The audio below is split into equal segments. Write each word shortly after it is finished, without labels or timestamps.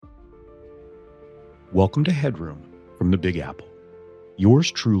Welcome to Headroom from the Big Apple. Yours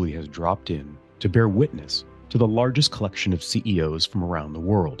truly has dropped in to bear witness to the largest collection of CEOs from around the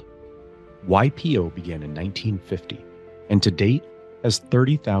world. YPO began in 1950 and to date has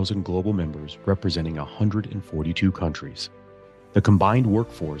 30,000 global members representing 142 countries. The combined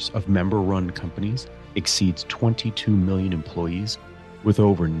workforce of member-run companies exceeds 22 million employees with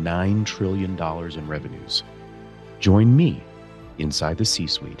over $9 trillion in revenues. Join me inside the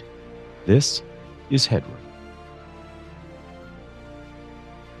C-suite. This is Headroom.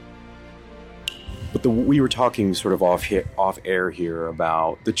 But we were talking sort of off air here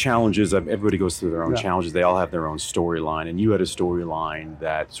about the challenges. Everybody goes through their own challenges. They all have their own storyline. And you had a storyline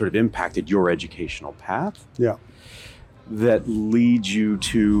that sort of impacted your educational path. Yeah. That leads you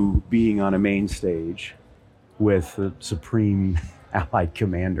to being on a main stage with the Supreme Allied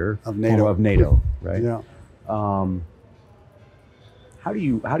Commander of NATO, right? Yeah. How do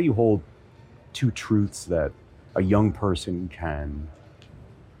you hold two truths that a young person can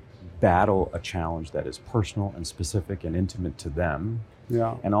battle a challenge that is personal and specific and intimate to them,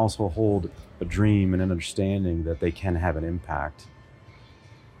 and also hold a dream and an understanding that they can have an impact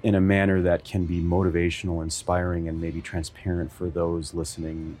in a manner that can be motivational, inspiring, and maybe transparent for those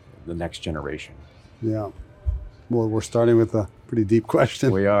listening, the next generation? Yeah. Well, we're starting with a pretty deep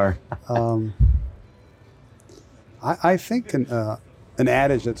question. We are. I think an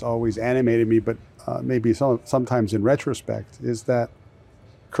adage that's always animated me, but maybe sometimes in retrospect, is that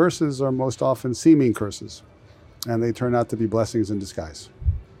curses are most often seeming curses, and they turn out to be blessings in disguise.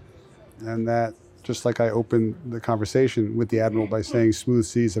 And that, just like I opened the conversation with the Admiral by saying smooth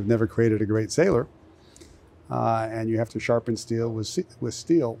seas have never created a great sailor, and you have to sharpen steel with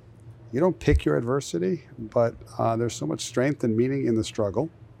steel. You don't pick your adversity, but there's so much strength and meaning in the struggle.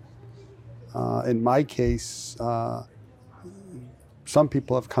 In my case, some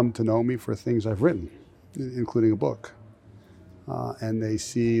people have come to know me for things I've written, including a book. And they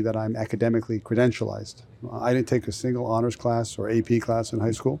see that I'm academically credentialized. I didn't take a single honors class or AP class in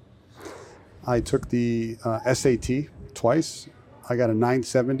high school. I took the SAT twice. I got a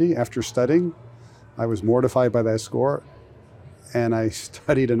 970 after studying. I was mortified by that score. And I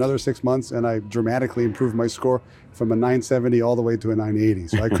studied another 6 months, and I dramatically improved my score from a 970 all the way to a 980.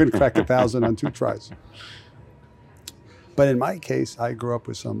 So I couldn't crack 1,000 on 2 tries. But in my case, I grew up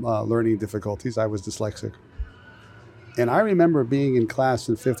with some learning difficulties. I was dyslexic. And I remember being in class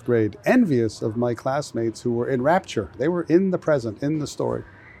in 5th grade, envious of my classmates who were in rapture. They were in the present, in the story.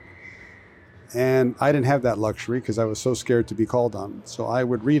 And I didn't have that luxury because I was so scared to be called on. So I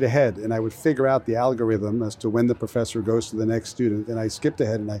would read ahead, and I would figure out the algorithm as to when the professor goes to the next student. And I skipped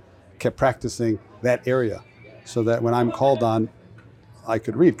ahead, and I kept practicing that area so that when I'm called on, I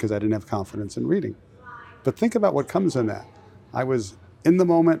could read because I didn't have confidence in reading. But think about what comes in that. I was in the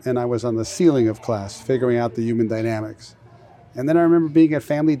moment, and I was on the ceiling of class, figuring out the human dynamics. And then I remember being at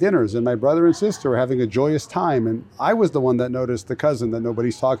family dinners, and my brother and sister were having a joyous time, and I was the one that noticed the cousin that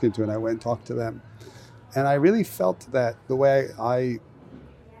nobody's talking to, and I went and talked to them. And I really felt that the way I,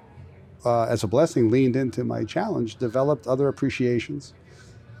 as a blessing, leaned into my challenge, developed other appreciations,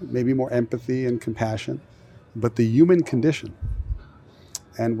 maybe more empathy and compassion, but the human condition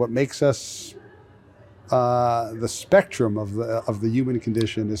and what makes us the spectrum of the human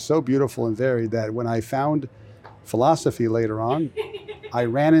condition is so beautiful and varied that when I found philosophy later on, I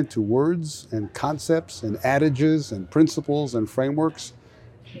ran into words and concepts and adages and principles and frameworks.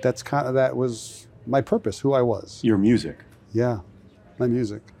 That was my purpose, who I was. Your music. Yeah, my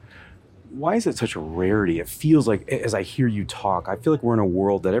music. Why is it such a rarity? It feels like, as I hear you talk, I feel like we're in a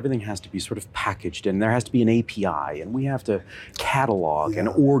world that everything has to be sort of packaged, and there has to be an API, and we have to catalog and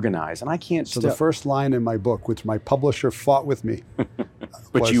organize, and I can't. So the first line in my book, which my publisher fought with me,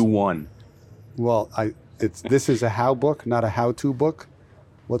 but you won. Well, this is a how book, not a how-to book.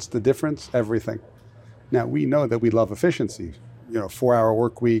 What's the difference? Everything. Now we know that we love efficiency. 4-hour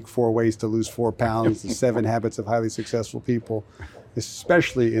work week, 4 ways to lose 4 pounds, the 7 habits of highly successful people.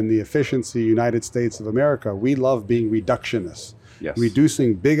 Especially in the efficiency United States of America, we love being reductionists. Yes.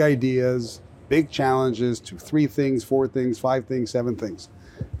 Reducing big ideas, big challenges to 3 things, 4 things, 5 things, 7 things.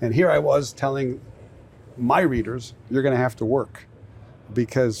 And here I was telling my readers, you're going to have to work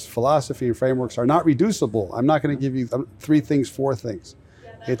because philosophy and frameworks are not reducible. I'm not going to give you 3 things, 4 things.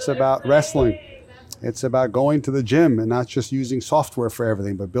 It's about wrestling. It's about going to the gym and not just using software for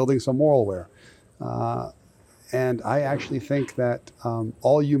everything, but building some moralware. And I actually think that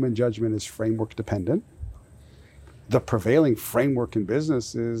all human judgment is framework dependent. The prevailing framework in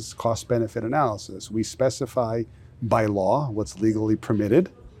business is cost-benefit analysis. We specify by law what's legally permitted.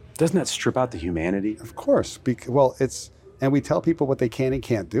 Doesn't that strip out the humanity? Of course. And we tell people what they can and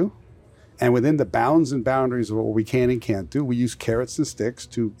can't do. And within the bounds and boundaries of what we can and can't do, we use carrots and sticks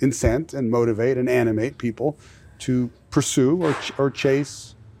to incent and motivate and animate people to pursue or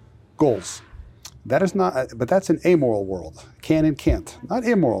chase goals. That is not, but that's an amoral world. Can and can't, not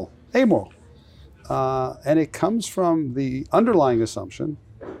immoral, amoral. And it comes from the underlying assumption,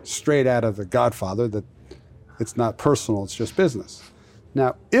 straight out of The Godfather, that it's not personal, it's just business.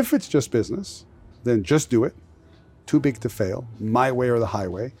 Now, if it's just business, then just do it. Too big to fail, my way or the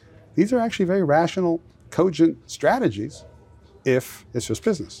highway. These are actually very rational, cogent strategies if it's just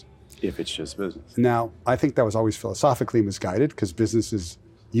business. If it's just business. Now, I think that was always philosophically misguided because business is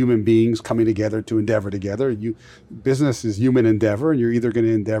human beings coming together to endeavor together. Business is human endeavor, and you're either going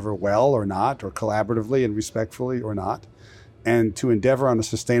to endeavor well or not, or collaboratively and respectfully or not. And to endeavor on a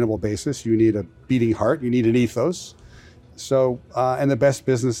sustainable basis, you need a beating heart, you need an ethos. So, and the best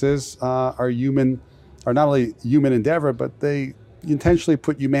businesses are not only human endeavor, but they intentionally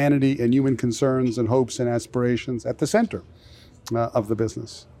put humanity and human concerns and hopes and aspirations at the center of the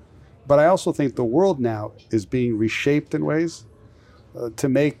business. But I also think the world now is being reshaped in ways to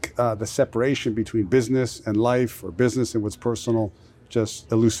make the separation between business and life, or business and what's personal,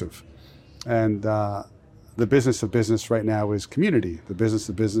 just elusive. And the business of business right now is community. The business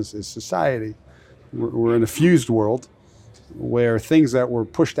of business is society. We're in a fused world where things that were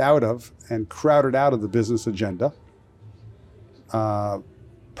pushed out of and crowded out of the business agenda,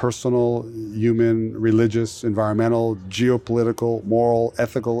 personal, human, religious, environmental, geopolitical, moral,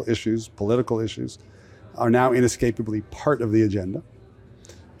 ethical issues, political issues, are now inescapably part of the agenda.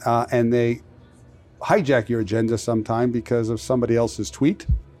 And they hijack your agenda sometime because of somebody else's tweet,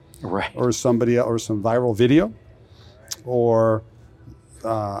 right, or some viral video, or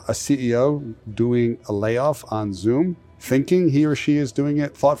a CEO doing a layoff on Zoom, thinking he or she is doing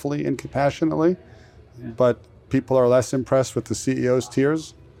it thoughtfully and compassionately, but people are less impressed with the CEO's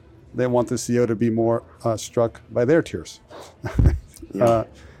tears. They want the CEO to be more struck by their tears. Yeah.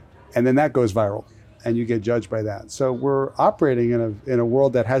 And then that goes viral, and you get judged by that. So we're operating in a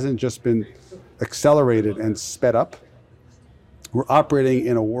world that hasn't just been accelerated and sped up. We're operating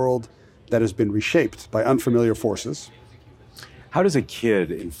in a world that has been reshaped by unfamiliar forces. How does a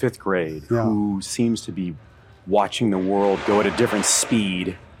kid in 5th grade who seems to be watching the world go at a different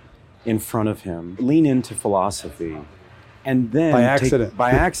speed in front of him lean into philosophy, and then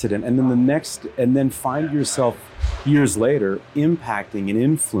by accident, and then find yourself years later impacting and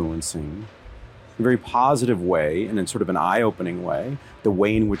influencing in a very positive way and in sort of an eye-opening way the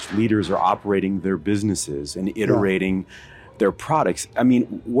way in which leaders are operating their businesses and iterating their products? I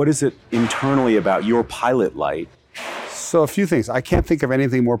mean, what is it internally about your pilot light? So a few things. I can't think of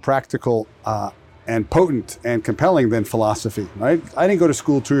anything more practical and potent and compelling than philosophy, right? I didn't go to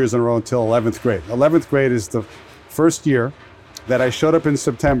school 2 years in a row until 11th grade. 11th grade is the first year that I showed up in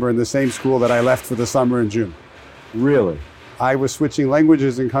September in the same school that I left for the summer in June. Really? I was switching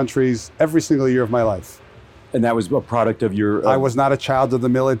languages and countries every single year of my life. And that was a product of your... I was not a child of the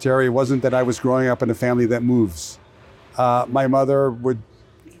military. It wasn't that I was growing up in a family that moves. My mother would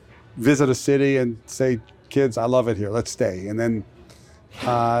visit a city and say, "Kids, I love it here. Let's stay." And then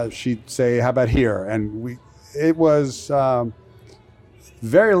she'd say, "How about here?" And it was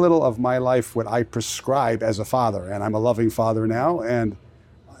very little of my life would I prescribe as a father. And I'm a loving father now. And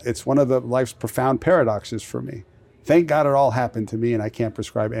it's one of the life's profound paradoxes for me. Thank God it all happened to me and I can't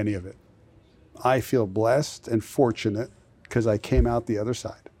prescribe any of it. I feel blessed and fortunate because I came out the other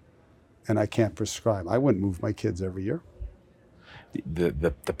side. And I can't prescribe. I wouldn't move my kids every year.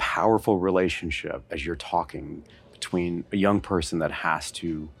 The powerful relationship as you're talking between a young person that has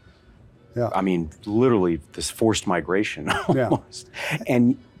to, I mean, literally this forced migration almost,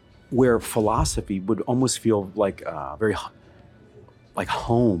 and where philosophy would almost feel like very like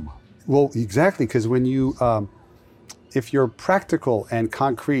home. Well, exactly, because when you, if you're practical and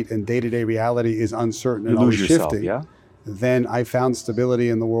concrete and day-to-day reality is uncertain and always shifting, then I found stability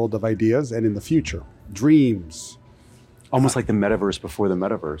in the world of ideas and in the future, dreams. Almost like the metaverse before the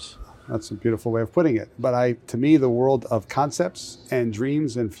metaverse. That's a beautiful way of putting it. But to me, the world of concepts and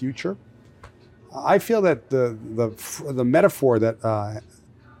dreams and future, I feel that the metaphor that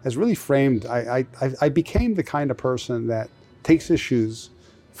has really framed, I became the kind of person that takes his shoes,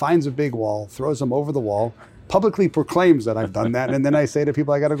 finds a big wall, throws them over the wall, publicly proclaims that I've done that, and then I say to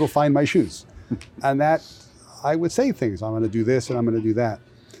people, I got to go find my shoes. And that, I would say things, I'm going to do this and I'm going to do that.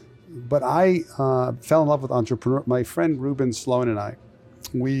 But I fell in love with entrepreneur. My friend Ruben Sloan and I,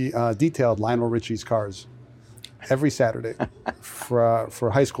 we detailed Lionel Richie's cars every Saturday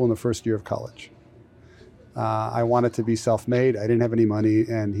for high school and the first year of college. I wanted to be self-made. I didn't have any money,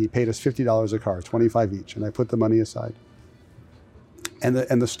 and he paid us $50 a car, $25 each, and I put the money aside. And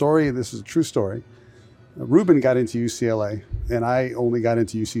the story, this is a true story. Ruben got into UCLA, and I only got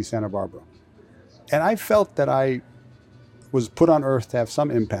into UC Santa Barbara. And I felt that I was put on earth to have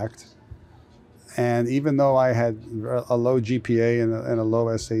some impact. And even though I had a low GPA and a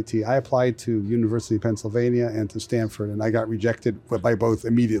low SAT, I applied to University of Pennsylvania and to Stanford, and I got rejected by both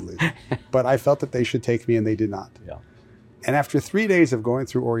immediately. But I felt that they should take me, and they did not. Yeah. And after 3 days of going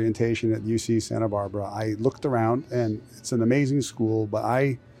through orientation at UC Santa Barbara, I looked around, and it's an amazing school,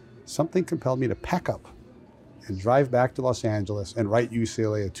 but something compelled me to pack up and drive back to Los Angeles and write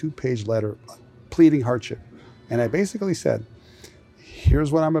UCLA a 2-page letter pleading hardship. And I basically said,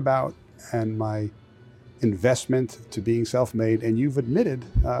 here's what I'm about and my investment to being self-made. And you've admitted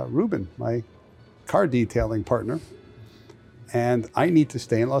Ruben, my car detailing partner, and I need to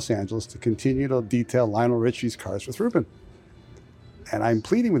stay in Los Angeles to continue to detail Lionel Richie's cars with Ruben. And I'm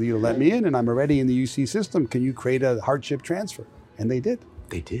pleading with you to let me in, and I'm already in the UC system. Can you create a hardship transfer? And they did.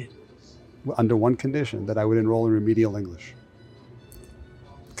 They did. Under one condition, that I would enroll in remedial English,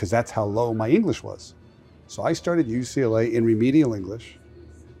 because that's how low my English was. So I started UCLA in remedial English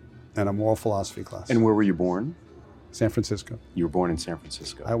and a moral philosophy class. And where were you born? San Francisco. You were born in San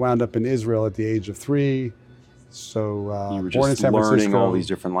Francisco. I wound up in Israel at the age of 3. So you were born in just San learning Francisco, all these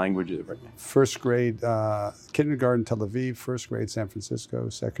different languages. First grade, kindergarten Tel Aviv, first grade San Francisco,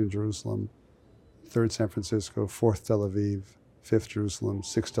 second Jerusalem, third San Francisco, fourth Tel Aviv, fifth Jerusalem,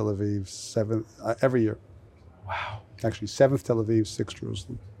 sixth Tel Aviv, seventh, every year. Wow. Actually, seventh Tel Aviv, sixth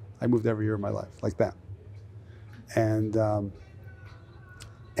Jerusalem. I moved every year of my life, like that. And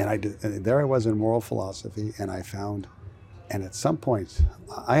there I was in moral philosophy, and I found, and at some point,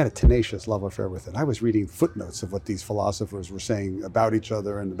 I had a tenacious love affair with it. I was reading footnotes of what these philosophers were saying about each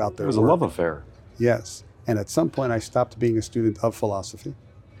other and about their work. It was a love affair. Yes. And at some point, I stopped being a student of philosophy.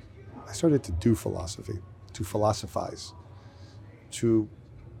 I started to do philosophy, to philosophize.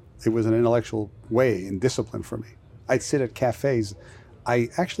 It was an intellectual way and discipline for me. I'd sit at cafes. I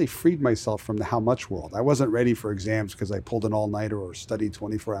actually freed myself from the how much world. I wasn't ready for exams because I pulled an all-nighter or studied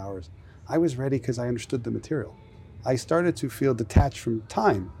 24 hours. I was ready because I understood the material. I started to feel detached from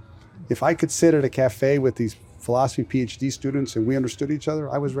time. If I could sit at a cafe with these philosophy PhD students and we understood each other,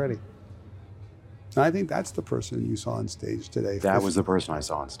 I was ready. And I think that's the person you saw on stage today. That was the person I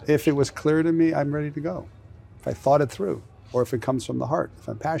saw on stage. If it was clear to me, I'm ready to go. If I thought it through, or if it comes from the heart, if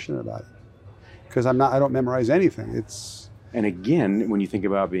I'm passionate about it. Because I don't memorize anything. And again, when you think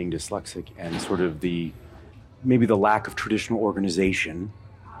about being dyslexic and sort of maybe the lack of traditional organization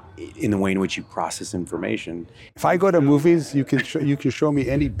in the way in which you process information. If I go to movies, you can show me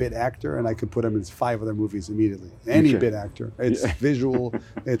any bit actor, and I could put him in 5 other movies immediately. Any bit actor. It's visual.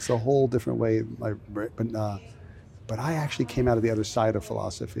 It's a whole different way. But I actually came out of the other side of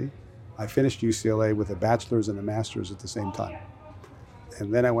philosophy. I finished UCLA with a bachelor's and a master's at the same time.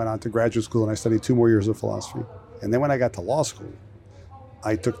 And then I went on to graduate school, and I studied 2 more years of philosophy. And then when I got to law school,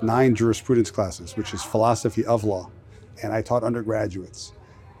 I took 9 jurisprudence classes, which is philosophy of law. And I taught undergraduates.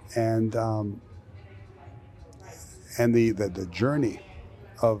 And the journey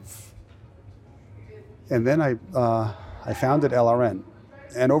of, and then I founded LRN.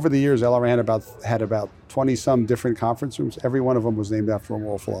 And over the years, LRN had about 20 some different conference rooms. Every one of them was named after a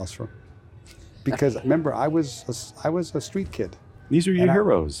moral philosopher. Because remember, I was a street kid. These are your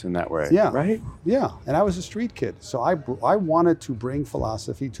heroes in that way, right? Yeah, and I was a street kid. So I wanted to bring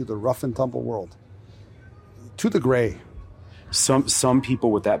philosophy to the rough and tumble world, to the gray. Some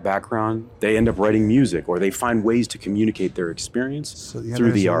people with that background, they end up writing music, or they find ways to communicate their experience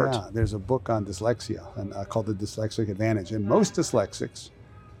through the art. Yeah, there's a book on dyslexia called The Dyslexic Advantage. And most dyslexics,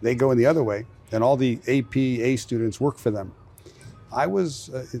 they go in the other way, and all the A students work for them.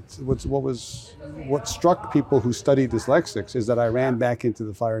 What struck people who study dyslexics is that I ran back into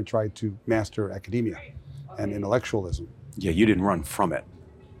the fire and tried to master academia and intellectualism. Yeah, you didn't run from it.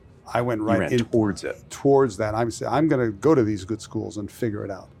 I went right towards it. Towards that. I'm going to go to these good schools and figure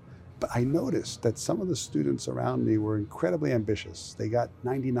it out. But I noticed that some of the students around me were incredibly ambitious. They got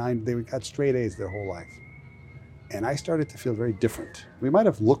 99, they got straight A's their whole life. And I started to feel very different. We might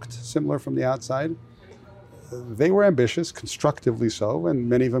have looked similar from the outside. They were ambitious, constructively so, and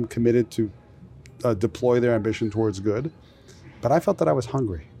many of them committed to deploy their ambition towards good. But I felt that I was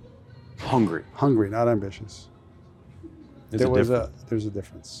hungry. Hungry, not ambitious. There's a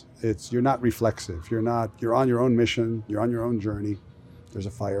difference. You're not reflexive. You're on your own mission. You're on your own journey. There's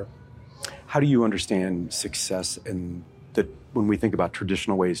a fire. How do you understand success and when we think about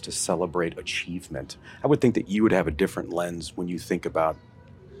traditional ways to celebrate achievement? I would think that you would have a different lens when you think about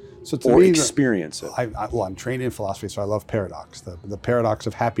experience it. I'm trained in philosophy, so I love paradox. The paradox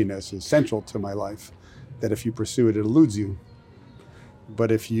of happiness is central to my life, that if you pursue it, it eludes you.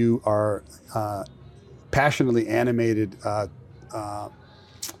 But if you are passionately animated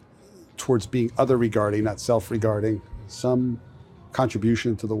towards being other-regarding, not self-regarding, some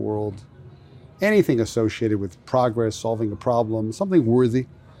contribution to the world, anything associated with progress, solving a problem, something worthy,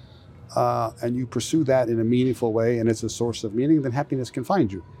 and you pursue that in a meaningful way, and it's a source of meaning, then happiness can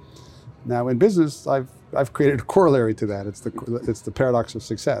find you. Now, in business, I've created a corollary to that. It's the paradox of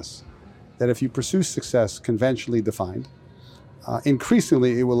success. That if you pursue success conventionally defined,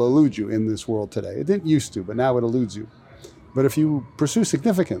 increasingly it will elude you in this world today. It didn't used to, but now it eludes you. But if you pursue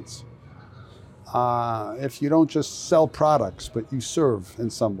significance, if you don't just sell products, but you serve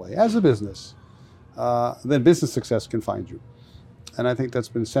in some way as a business, then business success can find you. And I think that's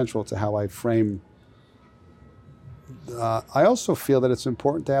been central to how I frame. I also feel that it's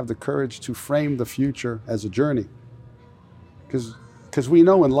important to have the courage to frame the future as a journey. Because we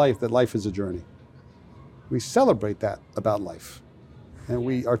know in life that life is a journey. We celebrate that about life. And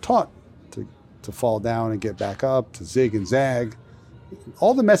we are taught to fall down and get back up, to zig and zag.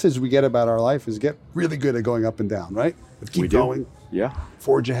 All the message we get about our life is get really good at going up and down, right? But keep going. Yeah.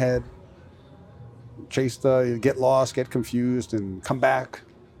 Forge ahead. Get lost, get confused, and come back.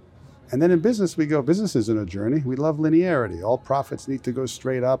 And then in business, we go, business isn't a journey. We love linearity. All profits need to go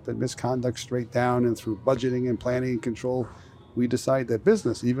straight up and misconduct straight down. And through budgeting and planning and control, we decide that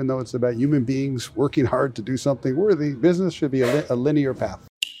business, even though it's about human beings working hard to do something worthy, business should be a linear path.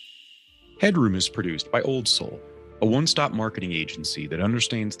 Headroom is produced by Old Soul, a one-stop marketing agency that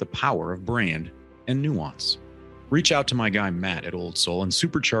understands the power of brand and nuance. Reach out to my guy Matt at Old Soul and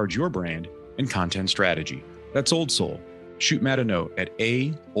supercharge your brand and content strategy. That's Old Soul. Shoot Matt a note at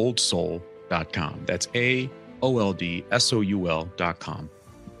aoldsoul.com. That's AOLDSOUL.com.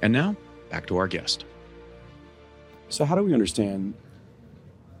 And now, back to our guest. So how do we understand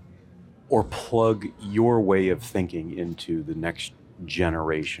or plug your way of thinking into the next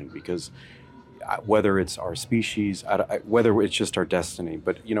generation? Because whether it's our species, whether it's just our destiny,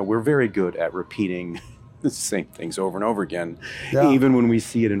 but we're very good at repeating the same things over and over again, even when we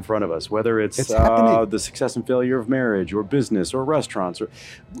see it in front of us, whether it's the success and failure of marriage or business or restaurants.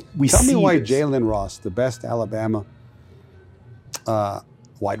 Tell me why Jalen Ross, the best Alabama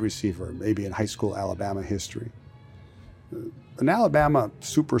wide receiver, maybe in high school Alabama history, an Alabama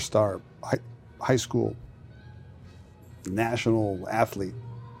superstar, high school national athlete,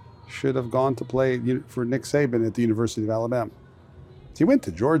 should have gone to play for Nick Saban at the University of Alabama. He went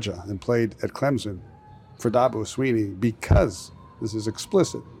to Georgia and played at Clemson for Dabo Swinney because, this is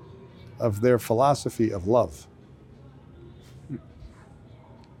explicit, of their philosophy of love.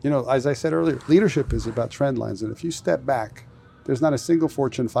 As I said earlier, leadership is about trend lines. And if you step back, there's not a single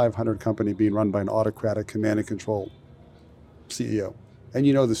Fortune 500 company being run by an autocratic command and control CEO. And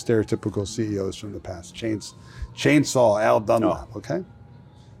the stereotypical CEOs from the past. Chainsaw, Al Dunlap, okay?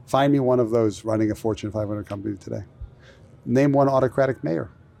 Find me one of those running a Fortune 500 company today. Name one autocratic mayor.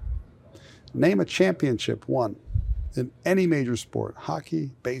 Name a championship won in any major sport: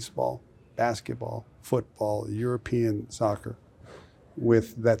 hockey, baseball, basketball, football, European soccer,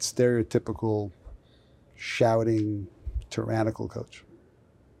 with that stereotypical shouting, tyrannical coach.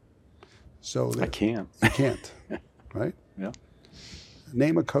 So I can't. You can't, right? Yeah.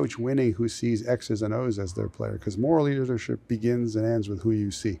 Name a coach winning who sees X's and O's as their player, because moral leadership begins and ends with who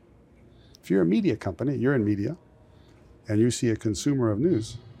you see. If you're a media company, you're in media, and you see a consumer of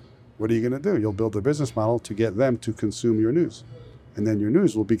news, what are you going to do? You'll build a business model to get them to consume your news. And then your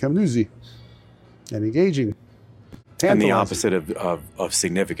news will become newsy and engaging. And the opposite of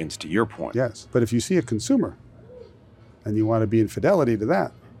significance, to your point. Yes. But if you see a consumer and you want to be in fidelity to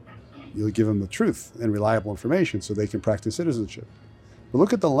that, you'll give them the truth and reliable information so they can practice citizenship. But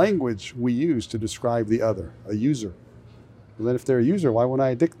look at the language we use to describe the other, a user. Well, then if they're a user, why wouldn't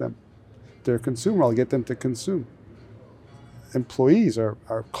I addict them? If they're a consumer, I'll get them to consume. Employees are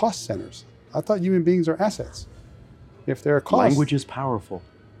cost centers. I thought human beings are assets. If they're a cost... Language is powerful.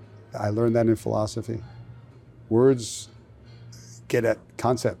 I learned that in philosophy. Words get at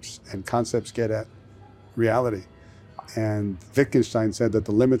concepts, and concepts get at reality. And Wittgenstein said that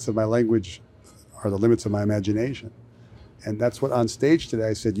the limits of my language are the limits of my imagination. And that's what on stage today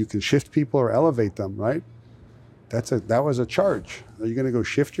I said, you can shift people or elevate them, right? That was a charge. Are you going to go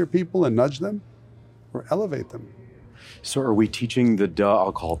shift your people and nudge them or elevate them? So are we teaching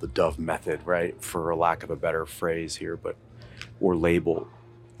I'll call it the Dove method, right? For a lack of a better phrase here, or label.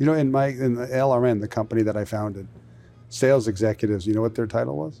 In the LRN, the company that I founded, sales executives, you know what their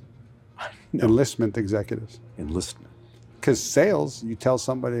title was? No. Enlistment executives. Enlistment. Because sales, you tell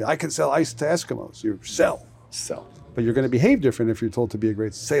somebody, I can sell ice to Eskimos. You sell. But you're going to behave different if you're told to be a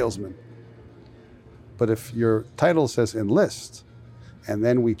great salesman. But if your title says enlist, And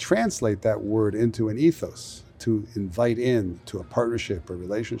then we translate that word into an ethos to invite in to a partnership or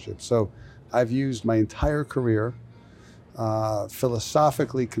relationship. So I've used my entire career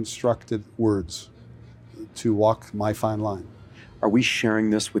philosophically constructed words to walk my fine line. Are we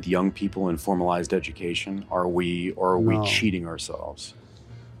sharing this with young people in formalized education? Or are we No. cheating ourselves?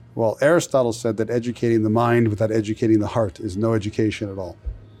 Well, Aristotle said that educating the mind without educating the heart is no education at all.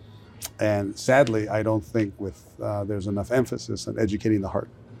 And sadly, I don't think there's enough emphasis on educating the heart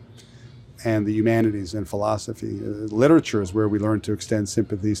and the humanities and philosophy. Literature is where we learn to extend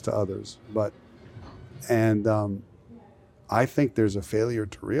sympathies to others. I think there's a failure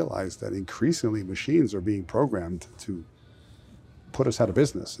to realize that increasingly machines are being programmed to put us out of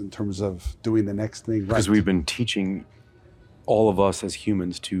business in terms of doing the next thing right. Because we've been teaching all of us as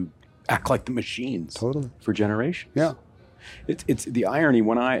humans to act like the machines for generations. Yeah. It's the irony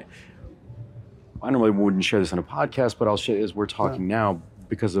when I normally wouldn't share this on a podcast, but I'll share as we're talking now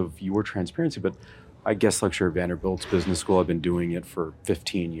because of your transparency. But I guest lecture at Vanderbilt's business school. I've been doing it for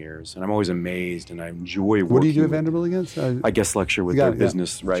 15 years, and I'm always amazed, and I enjoy working. What do you do at Vanderbilt again? I guest lecture with their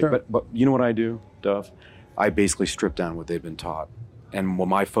business, right? Sure. But you know what I do, Dov? I basically strip down what they've been taught. And what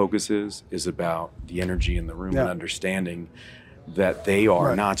my focus is about the energy in the room and understanding that they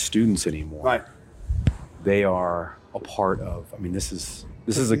are not students anymore. Right. They are a part of, this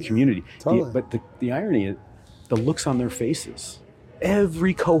is a community. Totally. But the irony is the looks on their faces.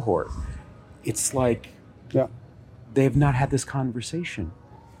 Every cohort, it's like they have not had this conversation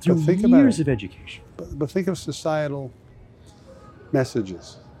through years of education. But think of societal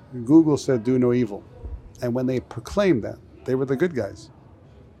messages. Google said, do no evil. And when they proclaimed that, they were the good guys.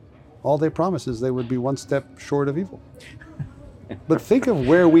 All they promised is they would be one step short of evil. But think of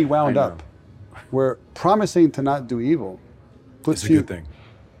where we wound up, where promising to not do evil puts it's a good thing.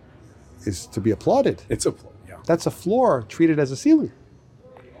 Is to be applauded. That's a floor treated as a ceiling.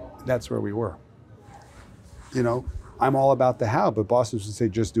 That's where we were. I'm all about the how, but bosses would say,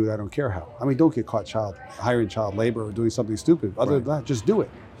 just do it, I don't care how. Don't get caught hiring child labor or doing something stupid. Other than that, just do it.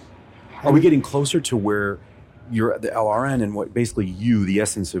 Are we getting closer to where you're the LRN and what basically you, the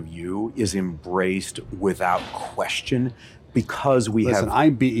essence of you, is embraced without question because Listen,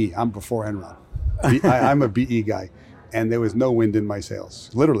 I'm BE. I'm before Enron. I'm a BE guy, and there was no wind in my sails.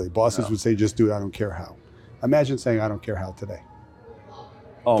 Literally, bosses would say, just do it, I don't care how. Imagine saying, I don't care how today.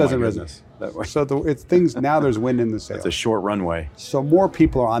 Oh, doesn't my resonate. goodness. That way. So it's things, now there's wind in the sails. It's a short runway. So more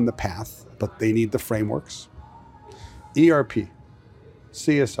people are on the path, but they need the frameworks. ERP,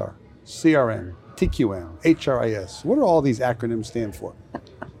 CSR, CRM, TQM, HRIS. What do all these acronyms stand for?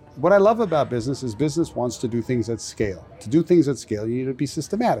 What I love about business is business wants to do things at scale. To do things at scale, you need to be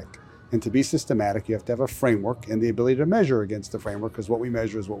systematic. And to be systematic, you have to have a framework and the ability to measure against the framework, because what we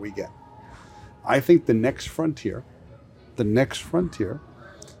measure is what we get. I think the next frontier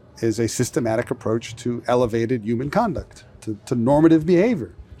is a systematic approach to elevated human conduct, to normative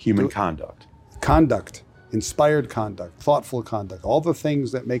behavior. Conduct, inspired conduct, thoughtful conduct, all the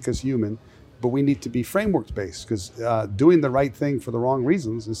things that make us human, but we need to be framework-based, because doing the right thing for the wrong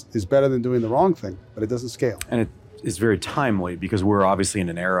reasons is better than doing the wrong thing, but it doesn't scale. And it is very timely because we're obviously in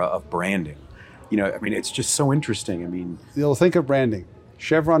an era of branding. It's just so interesting. Think of branding.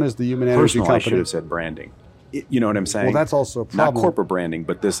 Chevron is the human energy company. I should have said branding. You know what I'm saying? Well, that's also a problem. Not corporate branding,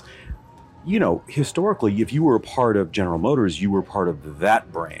 but this, historically, if you were a part of General Motors, you were part of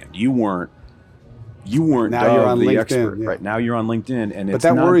that brand. You weren't now you're on the LinkedIn, expert, right? Now you're on LinkedIn, and but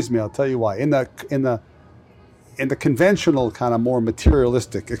that worries me. I'll tell you why. In the conventional kind of more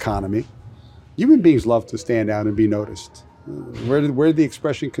materialistic economy, human beings love to stand out and be noticed. Where did the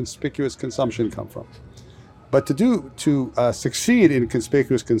expression conspicuous consumption come from? But to succeed in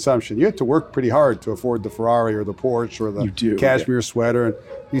conspicuous consumption, you have to work pretty hard to afford the Ferrari or the Porsche or the cashmere sweater, and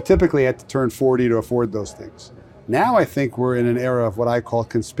you typically have to turn 40 to afford those things. Now I think we're in an era of what I call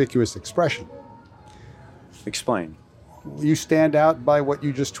conspicuous expression. Explain. You stand out by what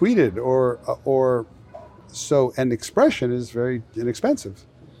you just tweeted, and expression is very inexpensive,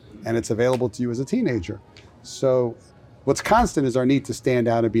 and it's available to you as a teenager. So what's constant is our need to stand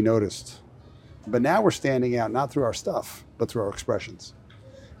out and be noticed. But now we're standing out not through our stuff, but through our expressions.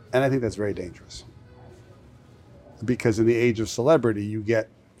 And I think that's very dangerous. Because in the age of celebrity, you get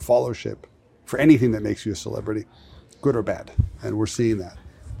followership for anything that makes you a celebrity, good or bad. And we're seeing that.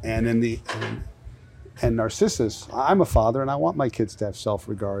 And Narcissus, I'm a father and I want my kids to have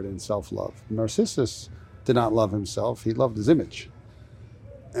self-regard and self-love. Narcissus did not love himself, he loved his image.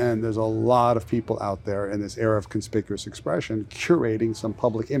 And there's a lot of people out there in this era of conspicuous expression curating some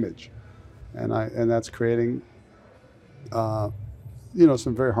public image. And that's creating, some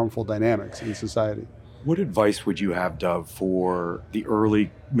very harmful dynamics in society. What advice would you have, Dove, for the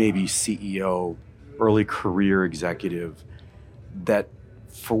early, maybe CEO, early career executive that,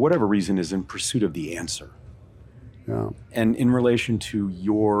 for whatever reason, is in pursuit of the answer? Yeah. And in relation to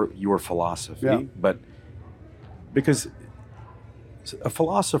your philosophy, Yeah. but because a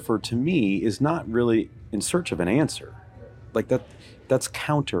philosopher to me is not really in search of an answer. Like that's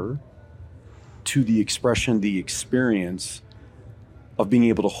counter to the expression, the experience of being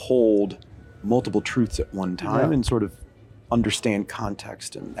able to hold multiple truths at one time and sort of understand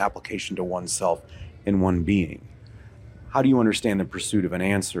context and application to oneself in one being. How do you understand the pursuit of an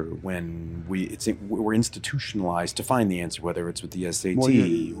answer when we're institutionalized to find the answer, whether it's with the SAT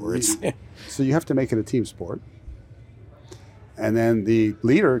or it's... So you have to make it a team sport. And then the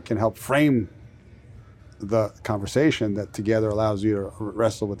leader can help frame the conversation that together allows you to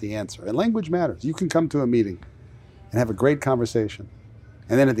wrestle with the answer. And language matters. You can come to a meeting and have a great conversation.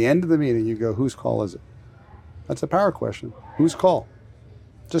 And then at the end of the meeting, you go, whose call is it? That's a power question. Whose call?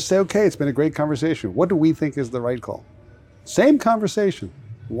 Just say, okay, it's been a great conversation. What do we think is the right call? Same conversation.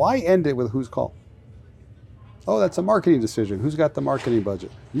 Why end it with whose call? Oh, that's a marketing decision. Who's got the marketing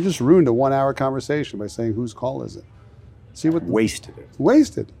budget? You just ruined a 1-hour conversation by saying whose call is it? See what? Wasted it.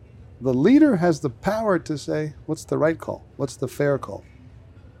 Wasted. The leader has the power to say, what's the right call? What's the fair call?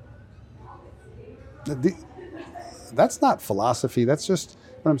 That's not philosophy. That's just,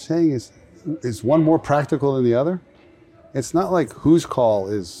 what I'm saying is one more practical than the other? It's not like whose call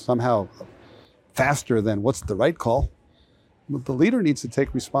is somehow faster than what's the right call. But the leader needs to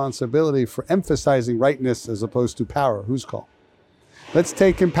take responsibility for emphasizing rightness as opposed to power. Whose call? Let's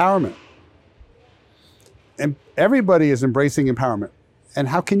take empowerment. And everybody is embracing empowerment. And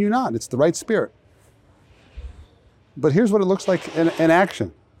how can you not? It's the right spirit. But here's what it looks like in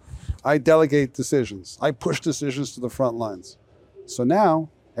action. I delegate decisions. I push decisions to the front lines. So now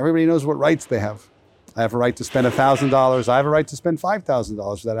everybody knows what rights they have. I have a right to spend $1,000. I have a right to spend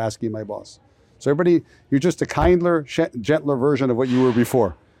 $5,000 without asking my boss. So everybody, you're just a kinder, gentler version of what you were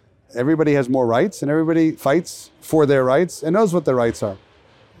before. Everybody has more rights and everybody fights for their rights and knows what their rights are.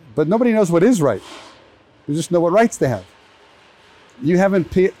 But nobody knows what is right. You just know what rights they have. You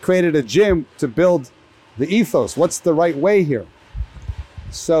haven't created a gym to build the ethos. What's the right way here?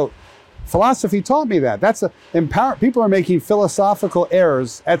 So philosophy taught me that. People are making philosophical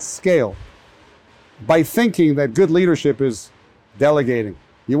errors at scale by thinking that good leadership is delegating.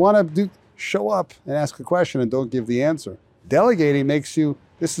 You want to show up and ask a question and don't give the answer. Delegating makes you,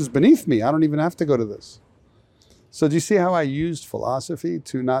 this is beneath me. I don't even have to go to this. So do you see how I used philosophy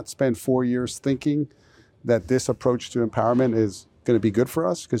to not spend 4 years thinking that this approach to empowerment is going to be good for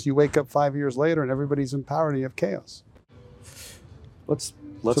us? Because you wake up 5 years later and everybody's empowered and you have chaos. So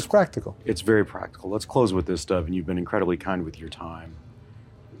it's practical. It's very practical. Let's close with this, Dove, and you've been incredibly kind with your time.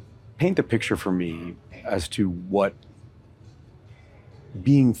 Paint the picture for me as to what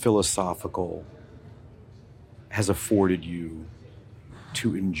being philosophical has afforded you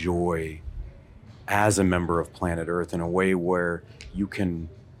to enjoy as a member of planet Earth in a way where you can,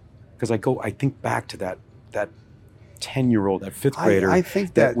 because I think back to that 10-year-old, that fifth grader I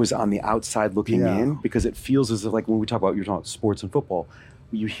think that was on the outside looking in, because it feels as if, like when you're talking about sports and football,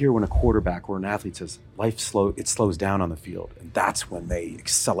 you hear when a quarterback or an athlete says it slows down on the field, and that's when they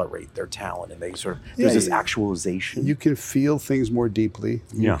accelerate their talent and they sort of, there's this actualization. You can feel things more deeply.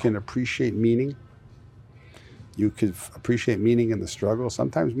 You can appreciate meaning. You can appreciate meaning in the struggle.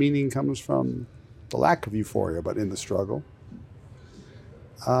 Sometimes meaning comes from the lack of euphoria, but in the struggle.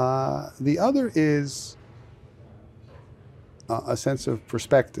 The other is a sense of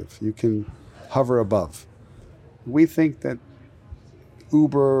perspective. You can hover above. We think that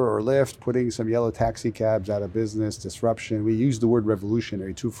Uber or Lyft, putting some yellow taxi cabs out of business, disruption, we use the word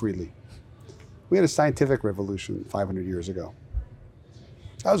revolutionary too freely. We had a scientific revolution 500 years ago.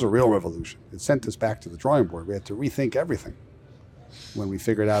 That was a real revolution. It sent us back to the drawing board. We had to rethink everything when we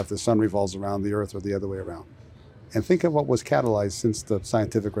figured out if the sun revolves around the earth or the other way around. And think of what was catalyzed since the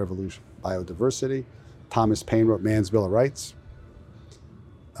scientific revolution. Biodiversity. Thomas Paine wrote Man's Bill of Rights.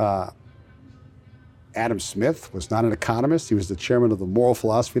 Adam Smith was not an economist. He was the chairman of the moral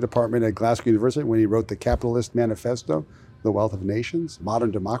philosophy department at Glasgow University when he wrote the Capitalist Manifesto, The Wealth of Nations.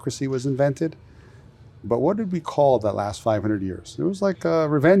 Modern democracy was invented. But what did we call that last 500 years? It was like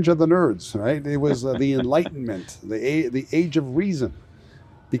Revenge of the Nerds, right? It was the Enlightenment, the age of reason,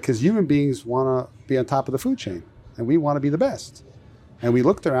 because human beings want to be on top of the food chain, and we want to be the best. And we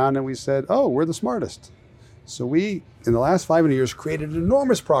looked around and we said, oh, we're the smartest. So we, in the last 500 years, created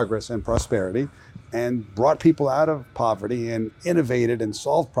enormous progress and prosperity and brought people out of poverty and innovated and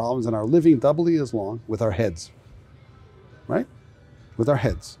solved problems and are living doubly as long with our heads, right? With our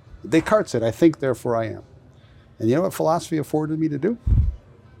heads. Descartes said, I think, therefore I am. And you know what philosophy afforded me to do?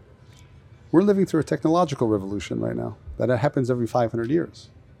 We're living through a technological revolution right now that happens every 500 years.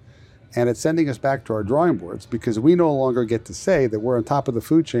 And it's sending us back to our drawing boards because we no longer get to say that we're on top of the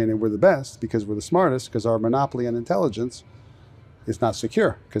food chain and we're the best because we're the smartest, because our monopoly on intelligence is not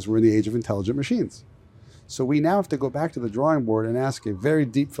secure because we're in the age of intelligent machines. So we now have to go back to the drawing board and ask a very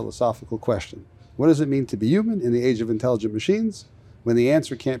deep philosophical question. What does it mean to be human in the age of intelligent machines when the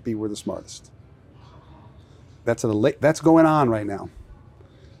answer can't be we're the smartest? That's going on right now.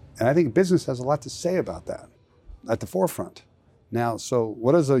 And I think business has a lot to say about that at the forefront. Now, so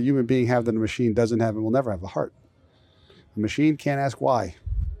what does a human being have that a machine doesn't have and will never have? A heart. A machine can't ask why,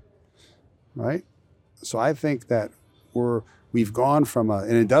 right? So I think that we've gone from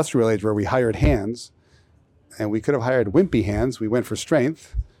an industrial age where we hired hands, and we could have hired wimpy hands. We went for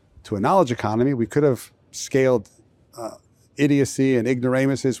strength, to a knowledge economy. We could have scaled idiocy and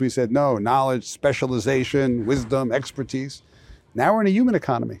ignoramuses. We said, no, knowledge, specialization, wisdom, expertise. Now we're in a human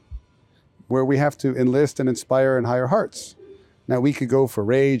economy where we have to enlist and inspire and hire hearts. Now we could go for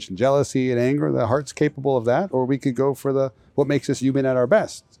rage and jealousy and anger. The heart's capable of that. Or we could go for what makes us human at our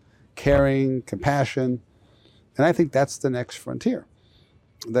best. Caring, compassion. And I think that's the next frontier.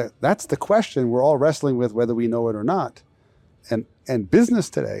 That's the question we're all wrestling with, whether we know it or not. And business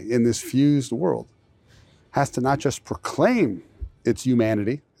today in this fused world has to not just proclaim its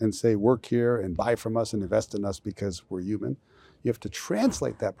humanity and say, work here and buy from us and invest in us because we're human. You have to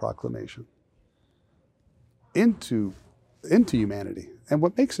translate that proclamation into humanity. And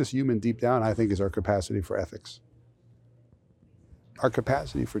what makes us human deep down, I think, is our capacity for ethics. Our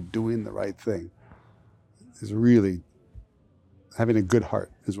capacity for doing the right thing is really having a good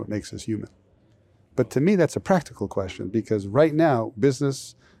heart is what makes us human. But to me, that's a practical question because right now,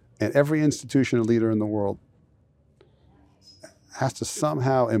 business and every institution and leader in the world has to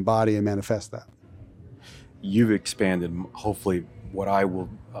somehow embody and manifest that. You've expanded, hopefully, what I will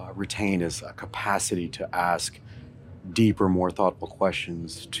retain is a capacity to ask deeper, more thoughtful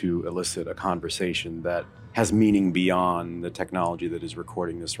questions to elicit a conversation that has meaning beyond the technology that is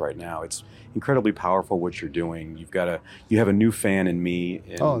recording this right now. It's incredibly powerful what you're doing. You have a new fan in me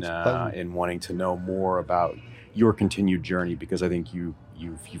in wanting to know more about your continued journey, because I think you've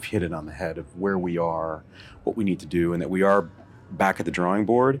hit it on the head of where we are, what we need to do, and that we are back at the drawing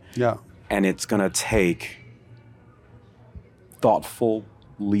board. Yeah. And it's going to take thoughtful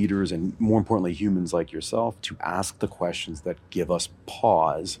leaders and, more importantly, humans like yourself to ask the questions that give us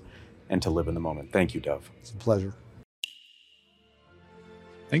pause and to live in the moment. Thank you, Dov. It's a pleasure.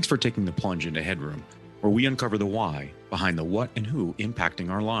 Thanks for taking the plunge into Headroom, where we uncover the why behind the what and who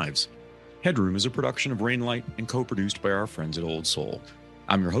impacting our lives. Headroom is a production of Rainlight and co-produced by our friends at Old Soul.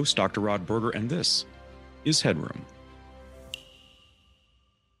 I'm your host, Dr. Rod Berger, and this is Headroom.